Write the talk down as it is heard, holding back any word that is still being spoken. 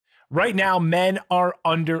Right now, men are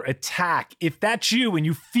under attack. If that's you and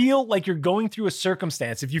you feel like you're going through a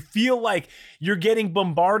circumstance, if you feel like you're getting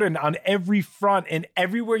bombarded on every front and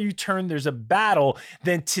everywhere you turn, there's a battle,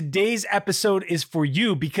 then today's episode is for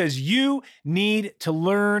you because you need to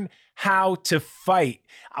learn how to fight.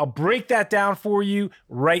 I'll break that down for you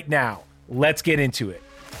right now. Let's get into it.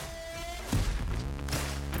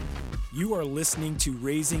 You are listening to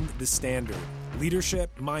Raising the Standard.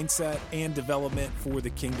 Leadership, mindset, and development for the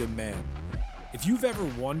kingdom man. If you've ever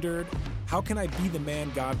wondered, how can I be the man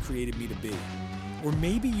God created me to be? Or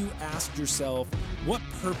maybe you asked yourself, what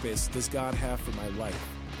purpose does God have for my life?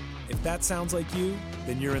 If that sounds like you,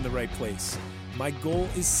 then you're in the right place. My goal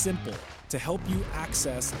is simple, to help you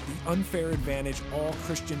access the unfair advantage all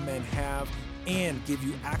Christian men have and give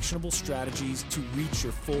you actionable strategies to reach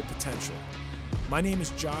your full potential. My name is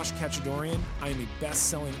Josh Kachadorian. I am a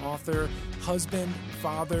best-selling author, husband,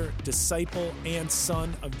 father, disciple, and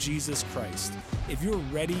son of Jesus Christ. If you're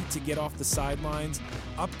ready to get off the sidelines,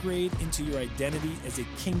 upgrade into your identity as a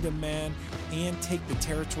kingdom man, and take the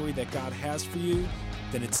territory that God has for you,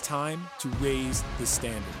 then it's time to raise the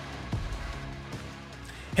standard.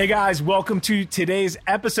 Hey guys, welcome to today's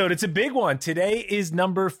episode. It's a big one. Today is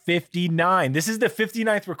number 59. This is the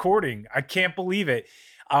 59th recording. I can't believe it.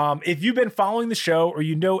 If you've been following the show or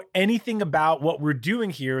you know anything about what we're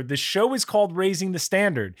doing here, the show is called Raising the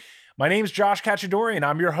Standard. My name is Josh Kachadorian.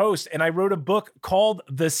 I'm your host, and I wrote a book called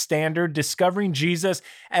The Standard, Discovering Jesus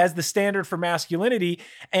as the Standard for Masculinity.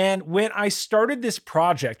 And when I started this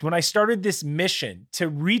project, when I started this mission to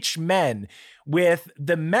reach men with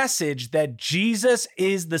the message that Jesus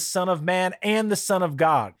is the Son of Man and the Son of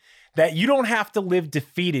God, that you don't have to live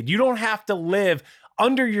defeated, you don't have to live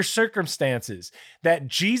under your circumstances, that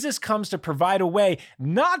Jesus comes to provide a way,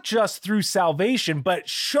 not just through salvation, but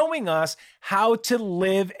showing us how to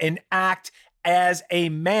live and act as a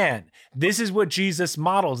man. This is what Jesus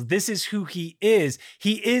models. This is who he is.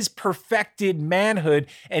 He is perfected manhood,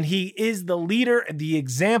 and he is the leader, the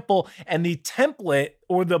example, and the template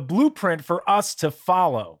or the blueprint for us to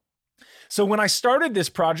follow. So when I started this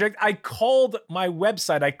project, I called my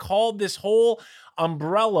website, I called this whole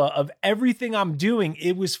umbrella of everything I'm doing,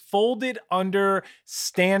 it was folded under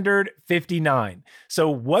Standard 59. So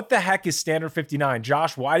what the heck is Standard 59?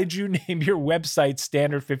 Josh, why did you name your website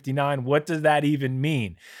Standard 59? What does that even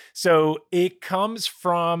mean? So it comes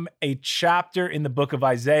from a chapter in the book of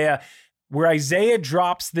Isaiah, where Isaiah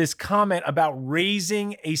drops this comment about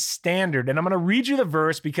raising a standard. And I'm going to read you the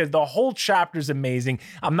verse because the whole chapter is amazing.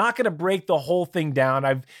 I'm not going to break the whole thing down.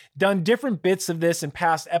 I've done different bits of this in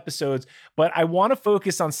past episodes, but I want to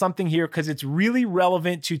focus on something here because it's really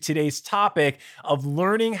relevant to today's topic of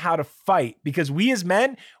learning how to fight. Because we as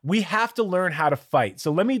men, we have to learn how to fight.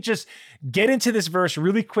 So let me just get into this verse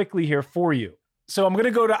really quickly here for you. So I'm going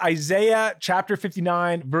to go to Isaiah chapter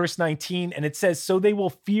 59, verse 19, and it says, "So they will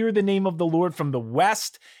fear the name of the Lord from the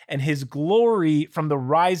west and his glory from the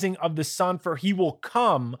rising of the sun, for he will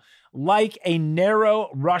come like a narrow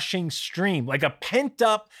rushing stream." Like a pent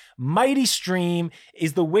up mighty stream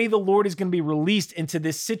is the way the Lord is going to be released into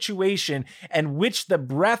this situation, and which the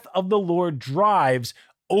breath of the Lord drives,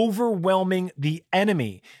 overwhelming the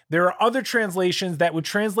enemy. There are other translations that would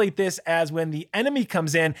translate this as when the enemy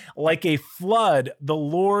comes in like a flood, the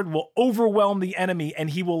Lord will overwhelm the enemy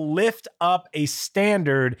and he will lift up a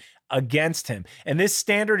standard against him. And this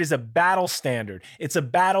standard is a battle standard. It's a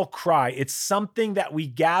battle cry. It's something that we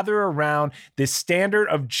gather around the standard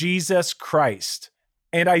of Jesus Christ.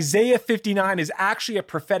 And Isaiah 59 is actually a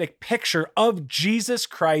prophetic picture of Jesus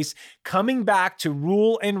Christ coming back to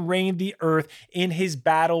rule and reign the earth in his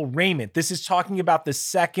battle raiment. This is talking about the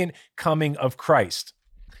second coming of Christ.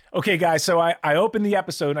 Okay, guys, so I opened the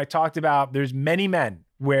episode and I talked about there's many men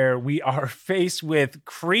where we are faced with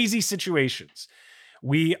crazy situations.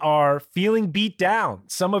 We are feeling beat down.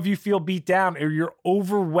 Some of you feel beat down or you're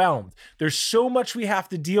overwhelmed. There's so much we have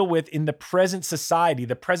to deal with in the present society,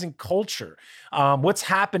 the present culture. What's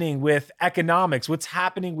happening with economics? What's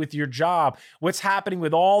happening with your job? What's happening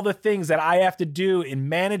with all the things that I have to do in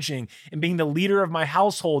managing and being the leader of my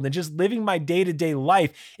household and just living my day-to-day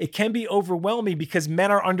life? It can be overwhelming because men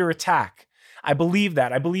are under attack. I believe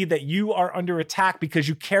that. I believe that you are under attack because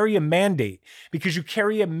you carry a mandate, because you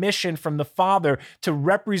carry a mission from the Father to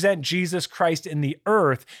represent Jesus Christ in the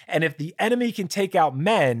earth. And if the enemy can take out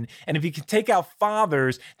men, and if he can take out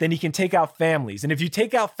fathers, then he can take out families. And if you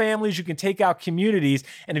take out families, you can take out communities.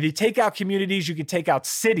 And if you take out communities, you can take out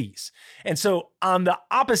cities. And so On the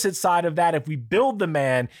opposite side of that, if we build the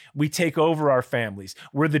man, we take over our families.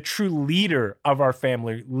 We're the true leader of our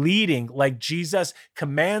family, leading like Jesus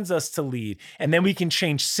commands us to lead. And then we can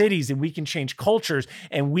change cities and we can change cultures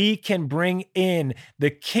and we can bring in the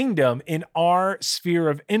kingdom in our sphere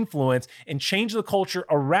of influence and change the culture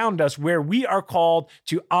around us where we are called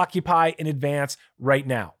to occupy and advance right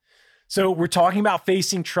now. So we're talking about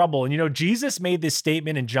facing trouble. And Jesus made this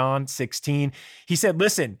statement in John 16. He said,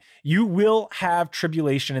 listen, you will have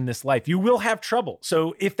tribulation in this life. You will have trouble.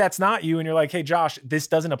 So if that's not you and you're like, hey, Josh, this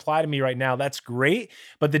doesn't apply to me right now, that's great.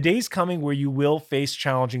 But the day's coming where you will face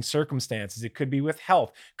challenging circumstances. It could be with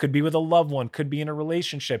health, could be with a loved one, could be in a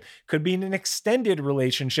relationship, could be in an extended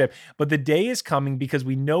relationship. But the day is coming because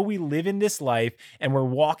we know we live in this life and we're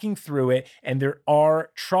walking through it and there are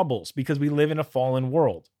troubles because we live in a fallen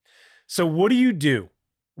world. So what do you do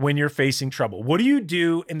when you're facing trouble? What do you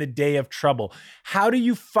do in the day of trouble? How do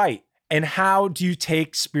you fight? And how do you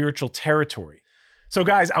take spiritual territory? So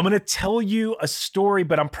guys, I'm going to tell you a story,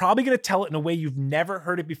 but I'm probably going to tell it in a way you've never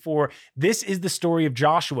heard it before. This is the story of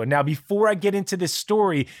Joshua. Now, before I get into this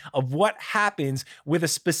story of what happens with a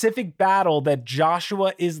specific battle that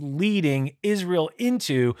Joshua is leading Israel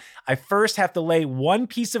into, I first have to lay one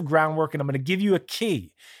piece of groundwork and I'm going to give you a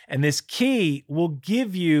key. And this key will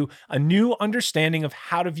give you a new understanding of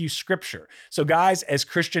how to view scripture. So guys, as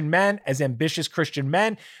Christian men, as ambitious Christian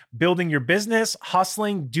men, building your business,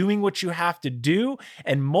 hustling, doing what you have to do,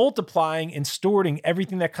 and multiplying and storing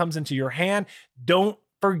everything that comes into your hand, don't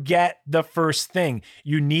forget the first thing.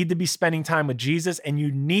 You need to be spending time with Jesus and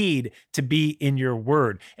you need to be in your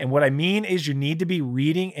word. And what I mean is you need to be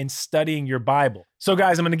reading and studying your Bible. So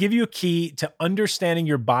guys, I'm going to give you a key to understanding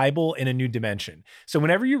your Bible in a new dimension. So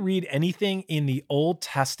whenever you read anything in the Old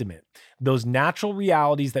Testament, those natural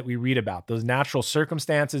realities that we read about, those natural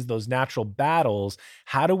circumstances, those natural battles,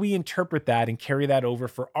 how do we interpret that and carry that over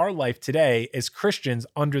for our life today as Christians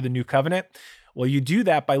under the new covenant? Well, you do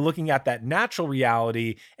that by looking at that natural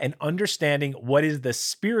reality and understanding what is the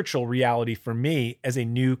spiritual reality for me as a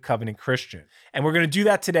new covenant Christian. And we're going to do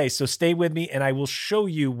that today. So stay with me and I will show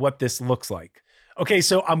you what this looks like. Okay,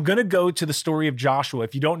 so I'm going to go to the story of Joshua.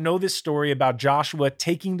 If you don't know this story about Joshua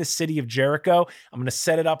taking the city of Jericho, I'm going to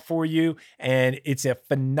set it up for you. And it's a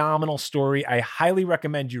phenomenal story. I highly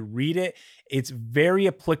recommend you read it. It's very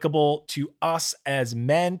applicable to us as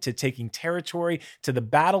men, to taking territory, to the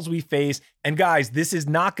battles we face. And guys, this is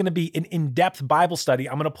not going to be an in-depth Bible study.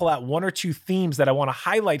 I'm going to pull out one or two themes that I want to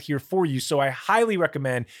highlight here for you. So I highly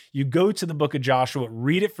recommend you go to the book of Joshua,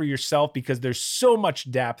 read it for yourself because there's so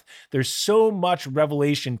much depth. There's so much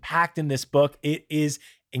revelation packed in this book. It is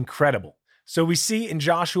incredible. So we see in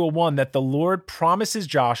Joshua 1 that the Lord promises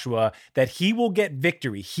Joshua that he will get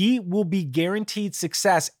victory. He will be guaranteed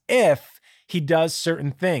success if he does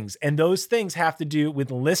certain things. And those things have to do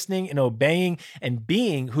with listening and obeying and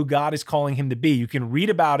being who God is calling him to be. You can read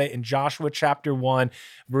about it in Joshua chapter 1,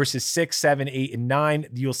 verses 6, 7, 8, and 9.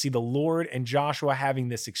 You'll see the Lord and Joshua having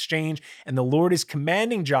this exchange. And the Lord is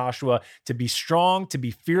commanding Joshua to be strong, to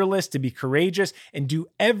be fearless, to be courageous, and do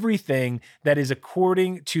everything that is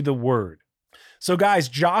according to the word. So guys,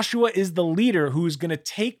 Joshua is the leader who is going to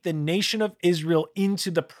take the nation of Israel into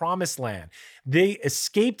the promised land. They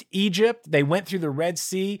escaped Egypt. They went through the Red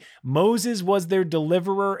Sea. Moses was their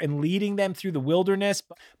deliverer and leading them through the wilderness.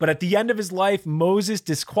 But at the end of his life, Moses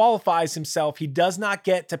disqualifies himself. He does not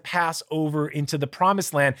get to pass over into the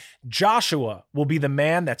promised land. Joshua will be the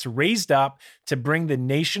man that's raised up to bring the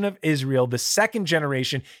nation of Israel, the second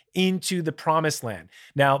generation, into the promised land.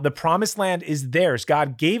 Now, the promised land is theirs.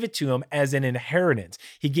 God gave it to them as an inheritance.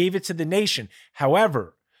 He gave it to the nation.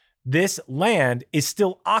 However, this land is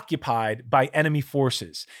still occupied by enemy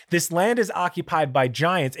forces. This land is occupied by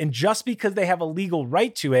giants, and just because they have a legal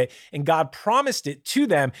right to it and God promised it to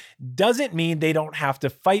them doesn't mean they don't have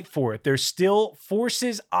to fight for it. There's still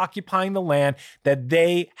forces occupying the land that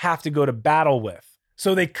they have to go to battle with.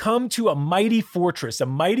 So they come to a mighty fortress, a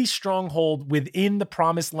mighty stronghold within the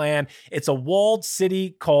promised land. It's a walled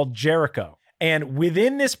city called Jericho. And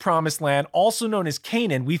within this promised land, also known as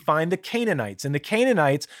Canaan, we find the Canaanites. And the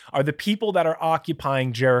Canaanites are the people that are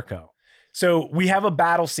occupying Jericho. So we have a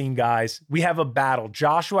battle scene, guys. We have a battle.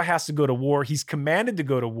 Joshua has to go to war. He's commanded to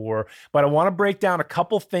go to war. But I want to break down a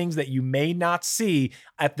couple things that you may not see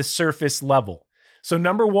at the surface level. So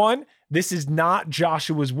number one, this is not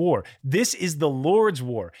Joshua's war. This is the Lord's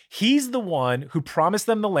war. He's the one who promised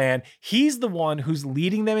them the land. He's the one who's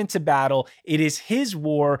leading them into battle. It is his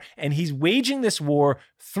war, and he's waging this war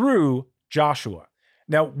through Joshua.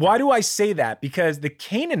 Now, why do I say that? Because the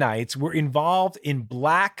Canaanites were involved in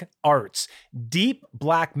black arts, deep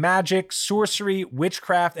black magic, sorcery,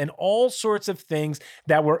 witchcraft, and all sorts of things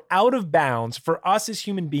that were out of bounds for us as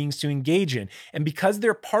human beings to engage in. And because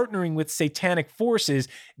they're partnering with satanic forces,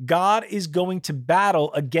 God is going to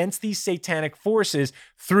battle against these satanic forces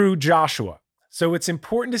through Joshua. So it's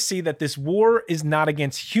important to see that this war is not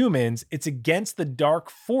against humans, it's against the dark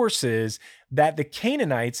forces that the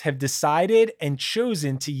Canaanites have decided and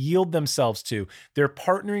chosen to yield themselves to. They're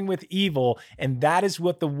partnering with evil, and that is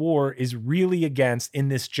what the war is really against in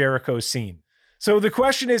this Jericho scene. So the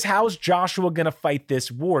question is, how is Joshua going to fight this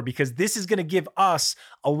war? Because this is going to give us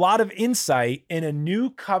a lot of insight in a new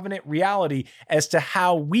covenant reality as to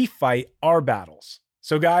how we fight our battles.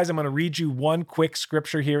 So guys, I'm going to read you one quick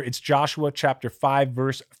scripture here. It's Joshua chapter 5,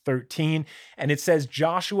 verse 13. And it says,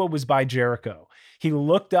 Joshua was by Jericho. He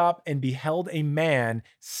looked up and beheld a man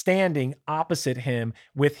standing opposite him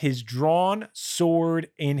with his drawn sword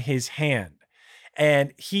in his hand.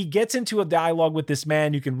 And he gets into a dialogue with this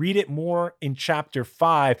man. You can read it more in chapter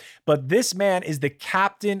 5, but this man is the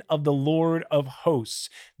captain of the Lord of hosts.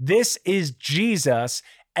 This is Jesus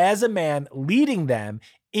as a man leading them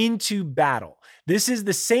into battle. This is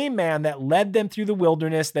the same man that led them through the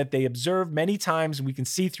wilderness that they observed many times. We can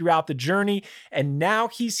see throughout the journey. And now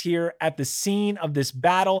he's here at the scene of this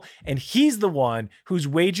battle. And he's the one who's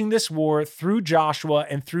waging this war through Joshua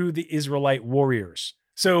and through the Israelite warriors.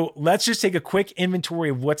 So let's just take a quick inventory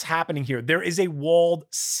of what's happening here. There is a walled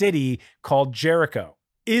city called Jericho.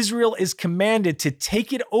 Israel is commanded to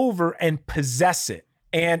take it over and possess it.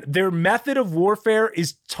 And their method of warfare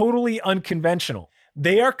is totally unconventional.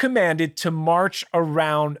 They are commanded to march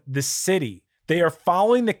around the city. They are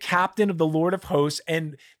following the captain of the Lord of hosts,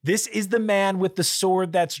 and this is the man with the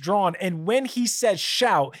sword that's drawn. And when he says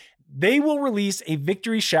shout, they will release a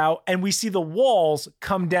victory shout, and we see the walls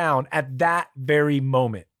come down at that very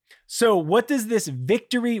moment. So what does this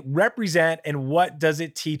victory represent, and what does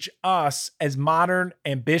it teach us as modern,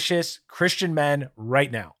 ambitious Christian men right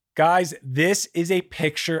now? Guys, this is a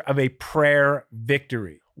picture of a prayer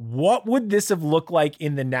victory. What would this have looked like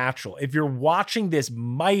in the natural? If you're watching this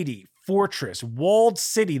mighty fortress, walled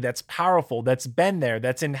city that's powerful, that's been there,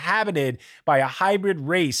 that's inhabited by a hybrid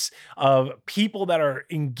race of people that are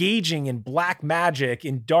engaging in black magic,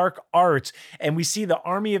 in dark arts, and we see the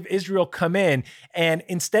army of Israel come in, and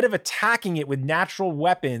instead of attacking it with natural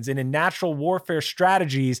weapons and in natural warfare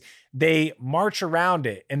strategies, they march around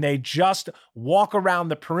it and they just walk around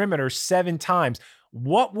the perimeter 7 times.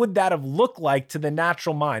 What would that have looked like to the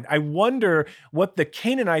natural mind? I wonder what the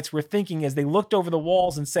Canaanites were thinking as they looked over the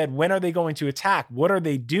walls and said, when are they going to attack? What are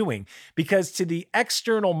they doing? Because to the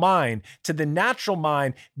external mind, to the natural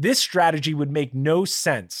mind, this strategy would make no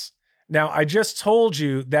sense. Now, I just told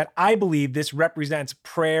you that I believe this represents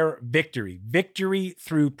prayer victory, victory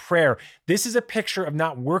through prayer. This is a picture of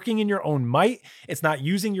not working in your own might. It's not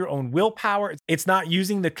using your own willpower. It's not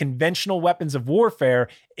using the conventional weapons of warfare.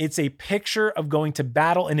 It's a picture of going to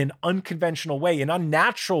battle in an unconventional way, an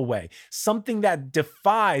unnatural way, something that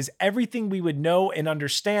defies everything we would know and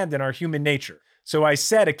understand in our human nature. So I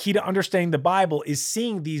said a key to understanding the Bible is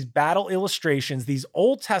seeing these battle illustrations, these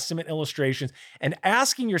Old Testament illustrations, and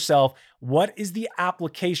asking yourself, what is the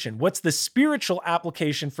application? What's the spiritual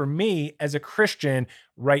application for me as a Christian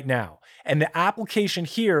right now? And the application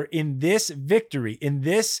here in this victory, in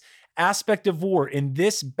this aspect of war, in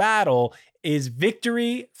this battle, is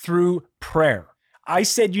victory through prayer. I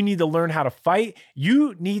said you need to learn how to fight.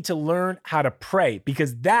 You need to learn how to pray,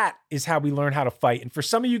 because that is how we learn how to fight. And for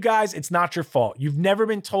some of you guys, it's not your fault. You've never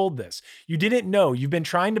been told this. You didn't know. You've been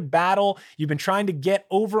trying to battle. You've been trying to get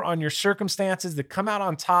over on your circumstances to come out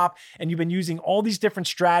on top. And you've been using all these different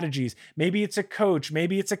strategies. Maybe it's a coach.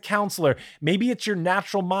 Maybe it's a counselor. Maybe it's your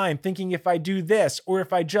natural mind thinking, if I do this or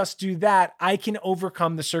if I just do that, I can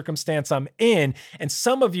overcome the circumstance I'm in. And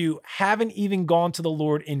some of you haven't even gone to the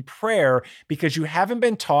Lord in prayer because you haven't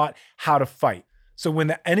been taught how to fight. So when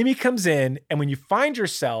the enemy comes in and when you find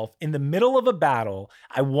yourself in the middle of a battle,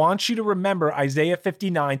 I want you to remember Isaiah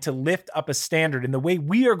 59 to lift up a standard. And the way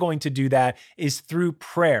we are going to do that is through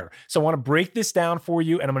prayer. So I want to break this down for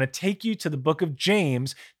you, and I'm going to take you to the book of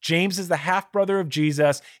James. James is the half-brother of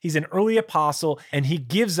Jesus. He's an early apostle, and he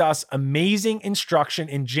gives us amazing instruction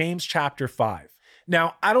in James chapter 5.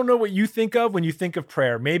 Now, I don't know what you think of when you think of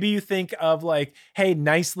prayer. Maybe you think of like, hey,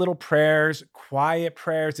 nice little prayers, quiet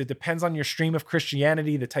prayers. It depends on your stream of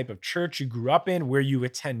Christianity, the type of church you grew up in, where you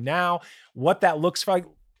attend now, what that looks like.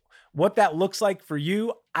 What that looks like for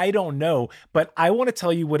you, I don't know, but I want to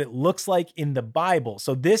tell you what it looks like in the Bible.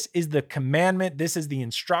 So this is the commandment, this is the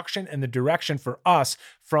instruction and the direction for us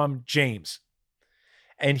from James.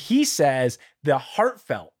 And he says the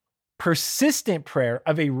heartfelt, persistent prayer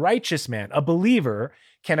of a righteous man, a believer,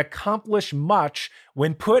 can accomplish much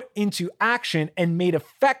when put into action and made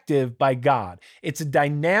effective by God. It's a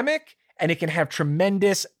dynamic and it can have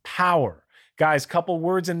tremendous power. Guys, couple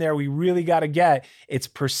words in there we really got to get. It's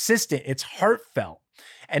persistent, it's heartfelt,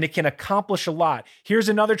 and it can accomplish a lot. Here's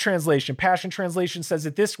another translation. Passion Translation says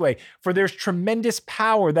it this way: for there's tremendous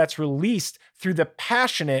power that's released through the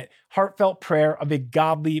passionate, heartfelt prayer of a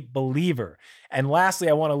godly believer. And lastly,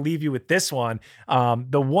 I want to leave you with this one.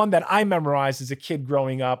 The one that I memorized as a kid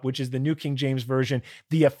growing up, which is the New King James Version: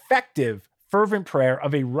 the effective, fervent prayer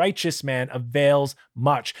of a righteous man avails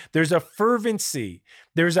much. There's a fervency.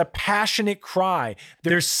 There's a passionate cry.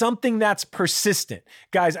 There's something that's persistent.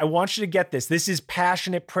 Guys, I want you to get this. This is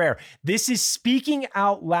passionate prayer. This is speaking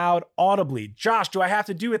out loud audibly. Josh, do I have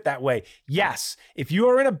to do it that way? Yes. If you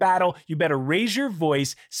are in a battle, you better raise your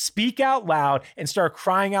voice, speak out loud, and start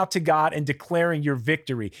crying out to God and declaring your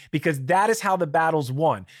victory, because that is how the battle's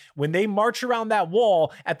won. When they march around that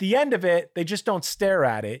wall, at the end of it, they just don't stare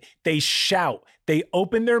at it. They shout. They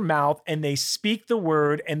open their mouth and they speak the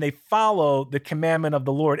word and they follow the commandment of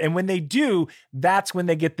the Lord. And when they do, that's when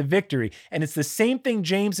they get the victory. And it's the same thing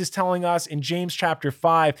James is telling us in James chapter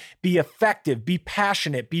 5. Be effective, be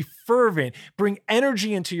passionate, be fervent, bring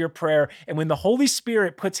energy into your prayer. And when the Holy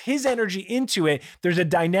Spirit puts his energy into it, there's a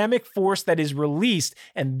dynamic force that is released,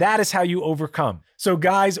 and that is how you overcome. So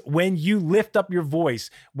guys, when you lift up your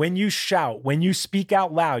voice, when you shout, when you speak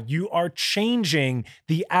out loud, you are changing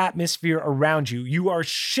the atmosphere around you. You are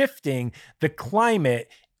shifting the climate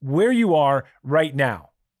where you are right now.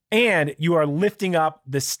 And you are lifting up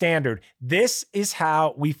the standard. This is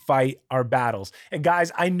how we fight our battles. And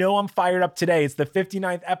guys, I know I'm fired up today. It's the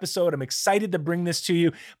 59th episode. I'm excited to bring this to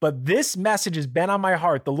you, but this message has been on my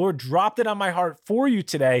heart. The Lord dropped it on my heart for you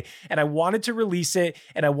today, and I wanted to release it,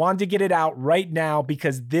 and I wanted to get it out right now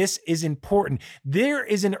because this is important. There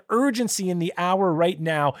is an urgency in the hour right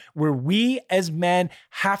now where we as men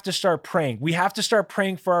have to start praying. We have to start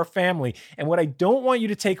praying for our family. And what I don't want you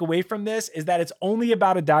to take away from this is that it's only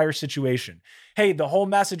about a dire situation. Hey, the whole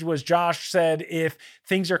message was Josh said, if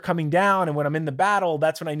things are coming down and when I'm in the battle,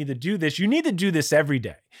 that's when I need to do this. You need to do this every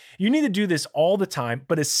day. You need to do this all the time,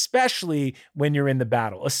 but especially when you're in the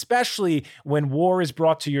battle, especially when war is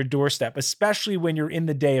brought to your doorstep, especially when you're in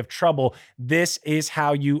the day of trouble. This is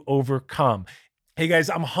how you overcome. Hey guys,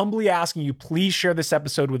 I'm humbly asking you, please share this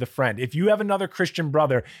episode with a friend. If you have another Christian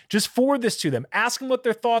brother, just forward this to them. Ask them what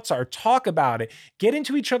their thoughts are. Talk about it. Get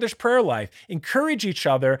into each other's prayer life. Encourage each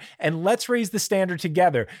other, and let's raise the standard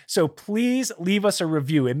together. So please leave us a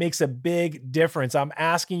review. It makes a big difference. I'm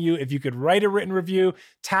asking you if you could write a written review,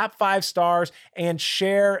 tap 5 stars, and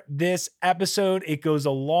share this episode. It goes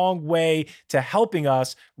a long way to helping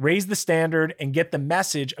us raise the standard and get the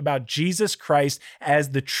message about Jesus Christ as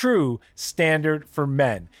the true standard for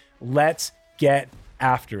men. Let's get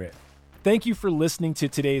after it. Thank you for listening to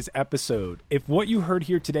today's episode. If what you heard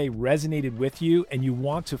here today resonated with you and you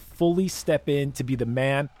want to fully step in to be the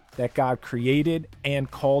man that God created and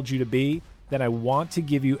called you to be, then I want to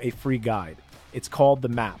give you a free guide. It's called The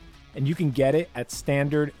Map, and you can get it at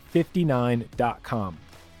standard59.com.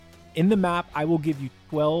 In the map, I will give you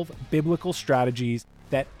 12 biblical strategies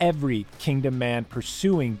that every kingdom man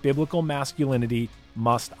pursuing biblical masculinity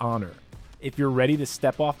must honor. If you're ready to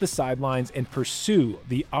step off the sidelines and pursue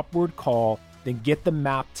the upward call, then get the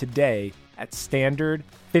map today at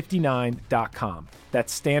standard59.com.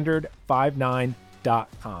 That's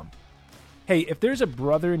standard59.com. Hey, if there's a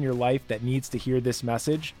brother in your life that needs to hear this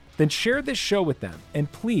message, then share this show with them.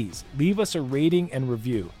 And please leave us a rating and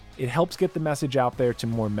review. It helps get the message out there to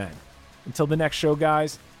more men. Until the next show,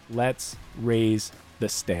 guys, let's raise the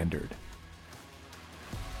standard.